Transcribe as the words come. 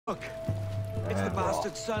Look, it's the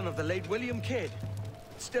bastard son of the late William Kidd.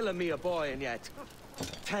 Still a mere boy, and yet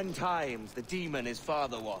 10 times the demon his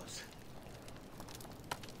father was.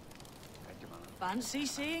 Fancy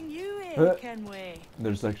seeing you here, Kenway.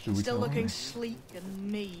 There's actually Still looking sleek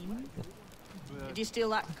and mean. Did you steal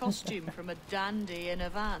that costume from a dandy in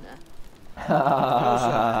Havana? No,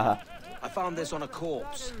 sir. I found this on a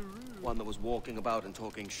corpse. One that was walking about and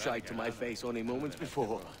talking shite to my face only moments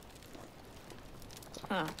before.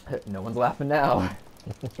 Huh. No one's laughing now.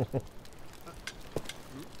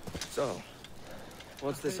 So,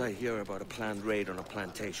 what's this I hear about a planned raid on a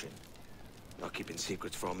plantation? Not keeping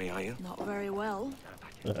secrets from me, are you? Not very well.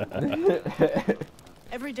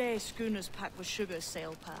 Every day, schooners packed with sugar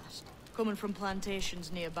sail past, coming from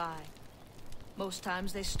plantations nearby. Most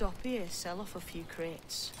times they stop here, sell off a few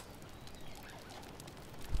crates.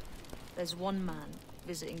 There's one man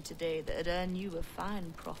visiting today that'd earn you a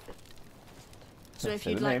fine profit. So if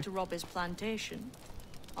you'd like to rob his plantation,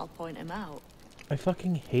 I'll point him out. I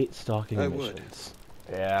fucking hate stalking missions.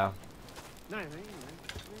 Yeah.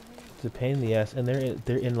 It's a pain in the ass, and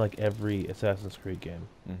they're in like every Assassin's Creed game.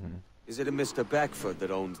 Mm-hmm. Is it a Mr. Beckford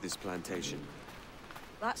that owns this plantation?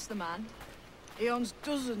 That's the man. He owns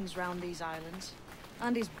dozens round these islands,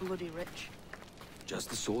 and he's bloody rich.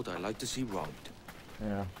 Just the sort I like to see robbed.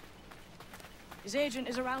 Yeah. His agent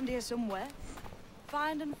is around here somewhere.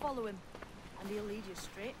 Find and follow him, and he'll lead you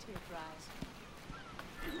straight to your prize.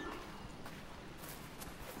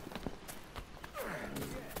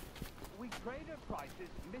 We trade at prices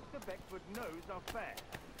Mr. Beckford knows are fair,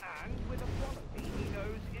 and with a quality he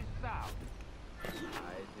knows is sound.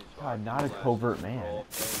 God, not a covert man.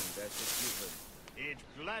 It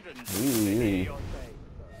gladdens Ooh.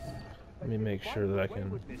 Let me make sure that I can.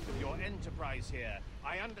 of your enterprise here.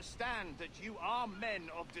 I understand that you are men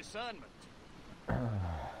of discernment.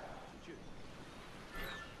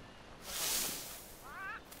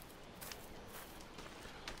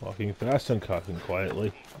 Walking fast and talking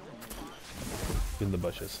quietly. In the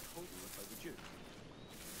bushes.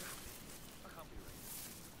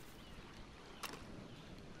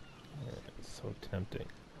 It's so tempting.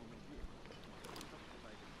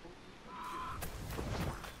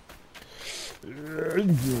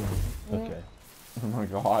 Okay. Oh my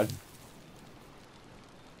god.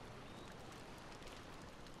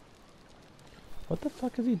 What the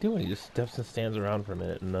fuck is he doing? He just steps and stands around for a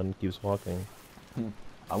minute and then keeps walking.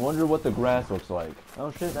 I wonder what the grass looks like.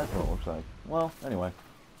 Oh shit, that's what it looks like. Well, anyway.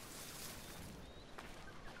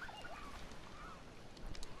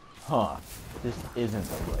 Huh. This isn't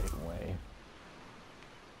the right way.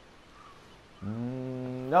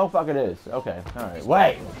 No, fuck it is. Okay, alright.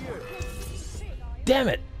 Wait! Damn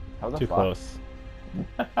it! How the Too fuck? close.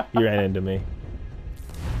 He ran into me.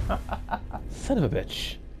 Son of a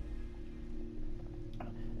bitch.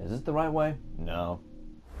 Is this the right way? No.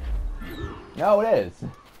 No, it is.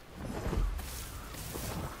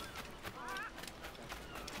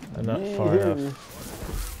 I'm not far enough.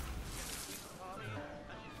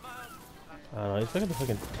 I don't know, he's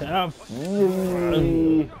fucking tough.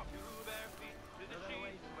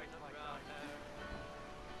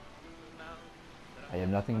 I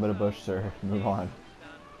am nothing but a bush, sir. Move on.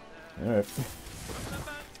 Alright.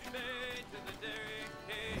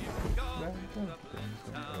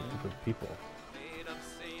 People.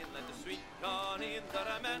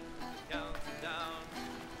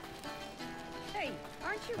 Hey,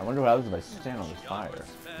 aren't you? I wonder what happens if I stand on this fire.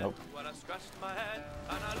 Nope.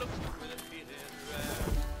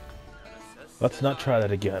 Let's not try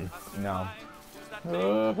that again. No.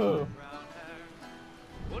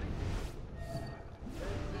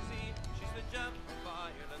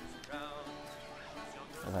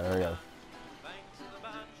 Okay, there we go.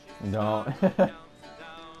 No.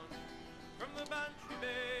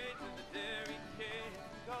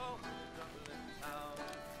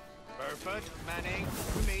 Burford, Manning,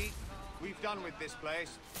 me. We've done with this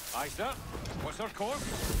place. Aye, sir. What's our course?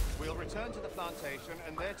 We'll return to the plantation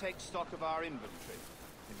and there take stock of our inventory.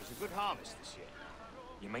 It was a good harvest this year.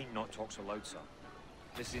 You might not talk so loud, sir.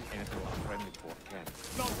 This isn't anything like a friendly port, Ken.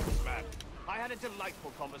 Nonsense, man. I had a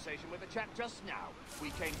delightful conversation with a chap just now. We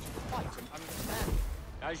came to quite an understanding.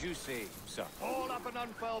 As you say, sir. All up and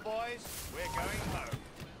unfurl, boys. We're going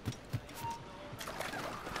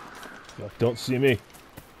home. Don't see me.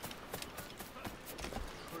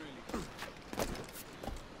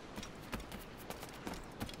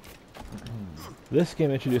 This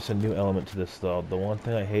game introduced a new element to this, though. The one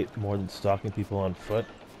thing I hate more than stalking people on foot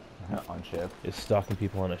On ship. is stalking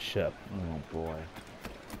people on a ship. Oh boy.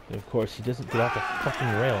 And of course, he doesn't get off the fucking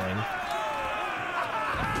railing.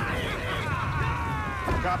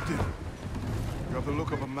 Captain, your have the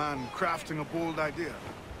look of a man crafting a bold idea.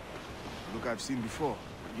 A look I've seen before.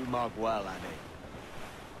 You mark well, Annie.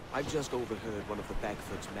 I've just overheard one of the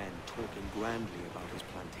Beckford's men talking grandly about his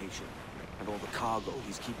plantation and all the cargo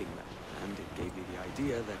he's keeping there. And it gave me the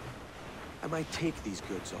idea that I might take these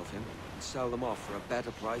goods off him and sell them off for a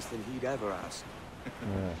better price than he'd ever ask.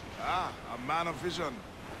 Yeah. Ah, a man of vision.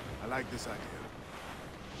 I like this idea.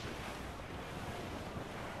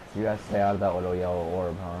 So you gotta stay out of that little yellow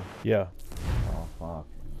orb, huh? Yeah. Oh, fuck.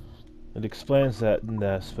 It explains that in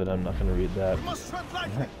this, but I'm not going to read that. We must tread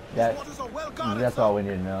lightly. That, These waters are well guarded, that's sir. all we need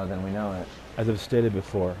to know, then we know it. As I've stated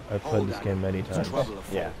before, I've played Hold this on. game many times. Trouble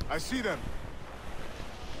afoot. Yeah. I see them.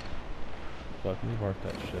 Fuck, let me mark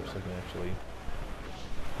that ship so I can actually...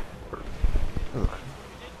 Ugh.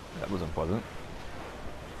 That was unpleasant.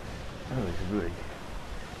 That was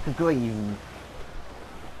good. Good.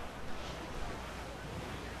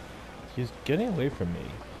 He's getting away from me.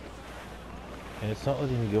 And it's not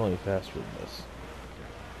letting me go any faster than this.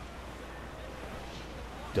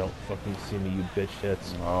 Don't fucking see me, you bitch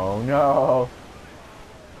hits. Oh no!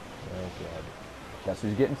 Oh god. Guess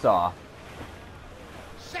who's getting saw?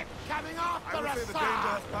 Ship coming after I would us, say the danger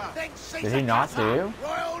has sir. passed. Think she's Did he a not cutter. see you?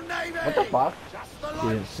 Royal Navy. What the fuck? Just the He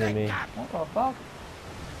line didn't see me. shake up. What the fuck?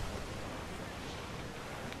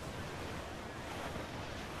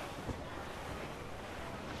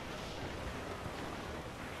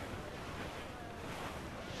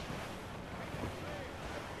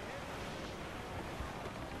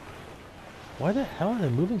 Why the hell are they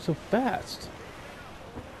moving so fast?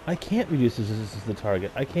 I can't reduce this as the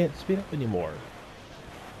target. I can't speed up anymore.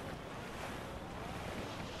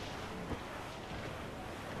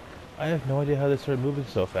 I have no idea how they started moving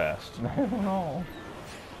so fast. I don't know.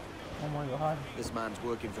 Oh my god. This man's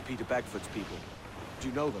working for Peter Beckford's people. Do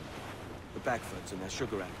you know them? The Beckfords and their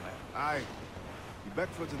sugar empire. Aye. The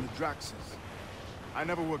Beckfords and the Draxes. I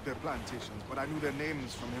never worked their plantations, but I knew their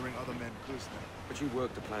names from hearing other men curse them. But you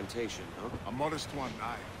worked the plantation, huh? A modest one,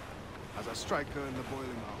 aye. As a striker in the boiling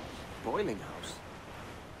house. Boiling house?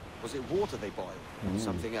 Was it water they boiled? Or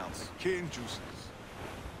something else? Cane juices.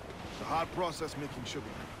 It's a hard process making sugar.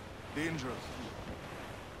 Dangerous.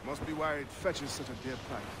 Must be why it fetches such a dear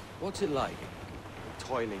price. What's it like?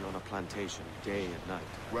 Toiling on a plantation day and night.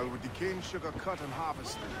 Well, with the cane sugar cut and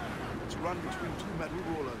harvested, it's run between two metal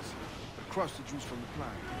rollers that crush the juice from the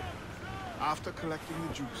plant. After collecting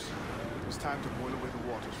the juice, it was time to boil away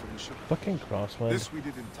the waters from the sugar. Fucking crosswind. This we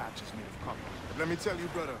did in tatches made of copper. But let me tell you,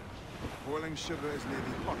 brother, boiling sugar is near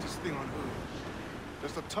the hottest thing on earth.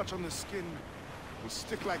 Just a touch on the skin will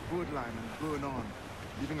stick like birdlime and burn on,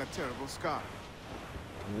 leaving a terrible scar.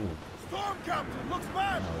 Storm Captain, looks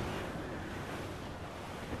bad!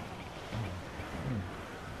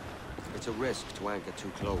 It's a risk to anchor too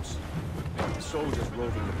close. The soldiers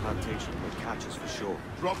roving the plantation will catch us for sure.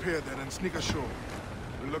 Drop here then and sneak ashore.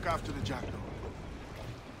 We'll look after the jackdaw.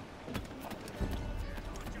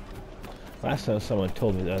 Last time someone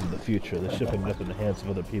told me that in the future, the ship ended up in the hands of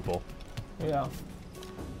other people. Yeah.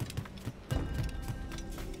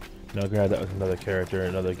 Now, granted, that was another character,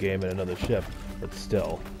 another game, and another ship, but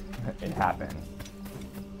still. It happened.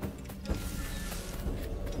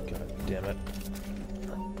 God damn it.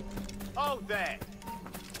 Oh, there.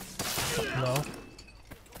 No.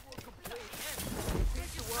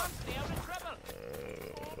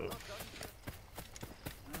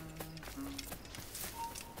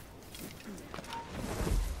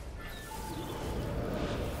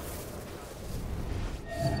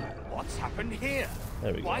 What's happened here?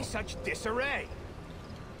 There we Why go. such disarray?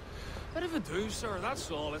 Bit of a do, sir, that's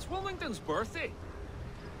all. It's Wilmington's birthday.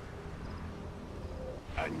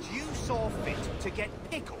 And you saw fit to get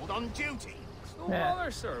pickled on duty. No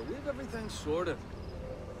bother, sir. We've everything sorted.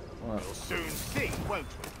 We'll soon see, won't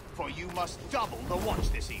we? For you must double the watch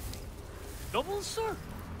this evening. Double, sir?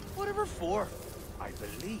 Whatever for? I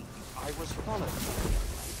believe I was followed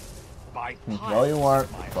by No, pirates, you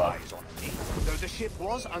weren't. my Fuck. eyes on me, though the ship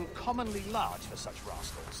was uncommonly large for such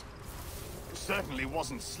rascals. It certainly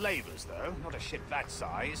wasn't slavers, though, not a ship that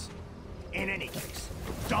size. In any case,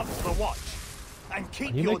 double the watch, and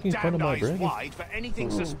keep Are you your making fun of damned my eyes brig? wide for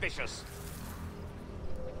anything suspicious.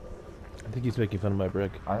 I think he's making fun of my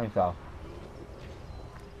brig. I think so.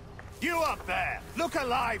 You up there! Look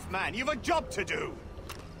alive, man! You've a job to do!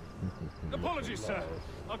 Apologies, sir.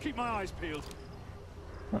 I'll keep my eyes peeled.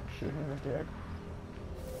 Shoot him in the dick.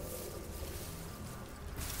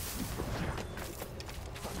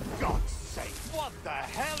 God's sake, what the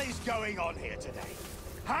hell is going on here today?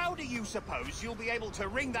 How do you suppose you'll be able to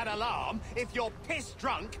ring that alarm if you're piss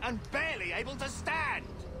drunk and barely able to stand?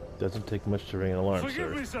 Doesn't take much to ring an alarm, Forgive sir.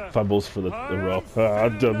 me, sir. Fumbles for the rope. If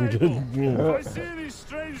I see any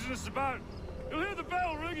strangeness about, you'll hear the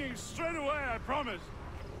bell ringing straight away, I promise.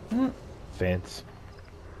 Fence.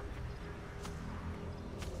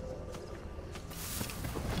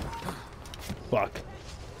 Fuck.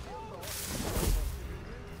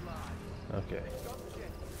 Okay.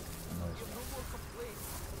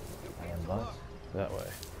 And bus. That way.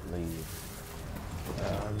 Leave.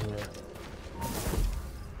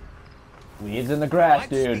 Weeds in the grass, I'd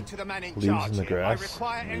dude. speak to the man in Leaves charge in the here. I grass.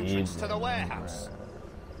 require Weeds entrance to in the the warehouse. grass.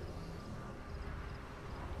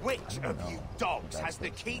 Which of you know. dogs has the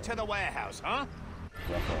key to the warehouse, huh?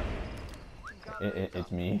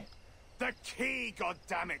 It's me. The key,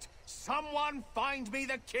 goddammit! Someone find me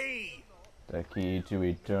the key! The key to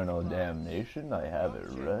eternal damnation. I have it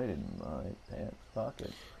right in my pants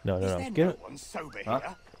pocket. No, Is no, no. there Get no it. one sober Huh?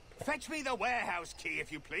 here? Fetch me the warehouse key,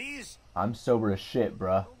 if you please. I'm sober as shit,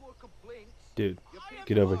 bruh. Dude,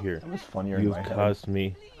 get over here. That was funnier in You've my head. caused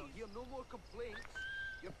me.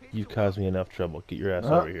 You've caused me enough trouble. Get your ass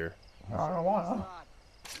over here. I don't wanna.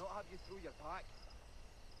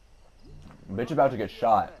 Bitch about to get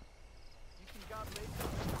shot.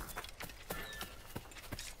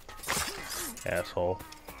 Asshole.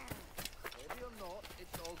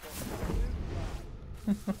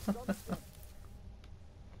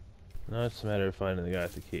 Now it's a matter of finding the guy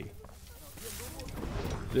with the key.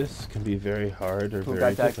 This can be very hard or Who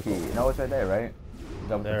very got that difficult. key? You know it's right there, right? Is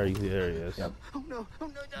that what There he is. Yep. Oh no, oh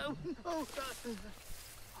no, no, oh,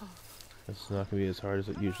 It's not going to be as hard as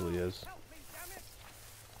it usually is.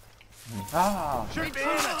 Ah! Shoot me in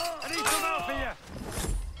it! I need some help here!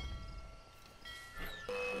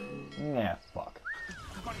 Yeah, fuck.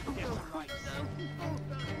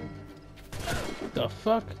 The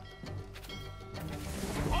fuck?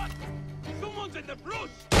 What? Someone's in the brush!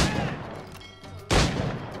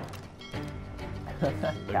 There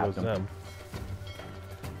goes Capped him. them.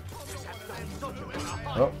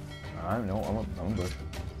 Oh, I know. I'm a bush.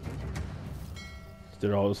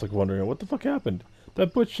 They're all just like wondering, what the fuck happened?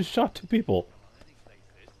 That butch just shot 2 people.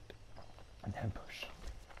 And then Bush.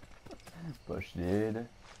 Bush did.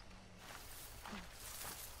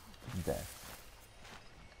 Death.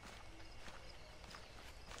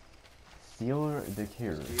 Seal the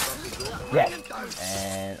cure. Yes!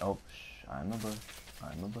 And, oh, I'm a bush.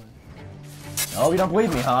 I'm a bush. No, you don't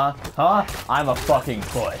believe me, huh? Huh? I'm a fucking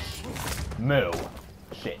bush. Moo.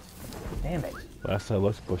 Shit. Damn it. Last I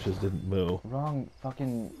looked, bushes didn't moo. Wrong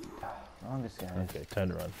fucking... Wrong disguise. Okay, time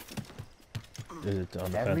to run. Is it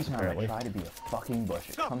on the Every fence, time apparently? I try to be a fucking bush,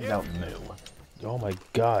 it comes out moo. Oh my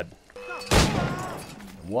god.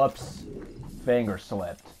 Whoops. Finger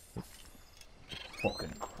slipped.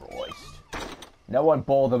 Fucking Christ. No one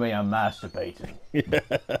bother me, I'm masturbating.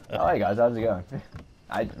 Oh, hey guys, how's it going?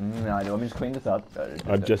 Let me just clean this up.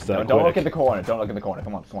 I'm just that Don't look quick. at the corner, don't look at the corner.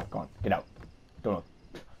 Come on, come on. Get out. Don't look.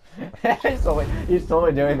 he's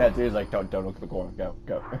totally doing that too. He's like, don't look at the corner. Go.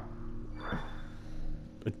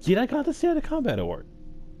 Dude, I got the State of Combat Award.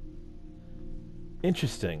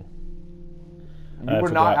 Interesting. You I were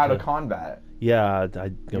not forgot out of to- combat. Yeah,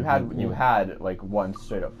 You had like one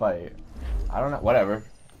straight up fight. I don't know. Whatever.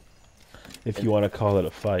 if you want to call it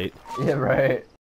a fight. Yeah, right.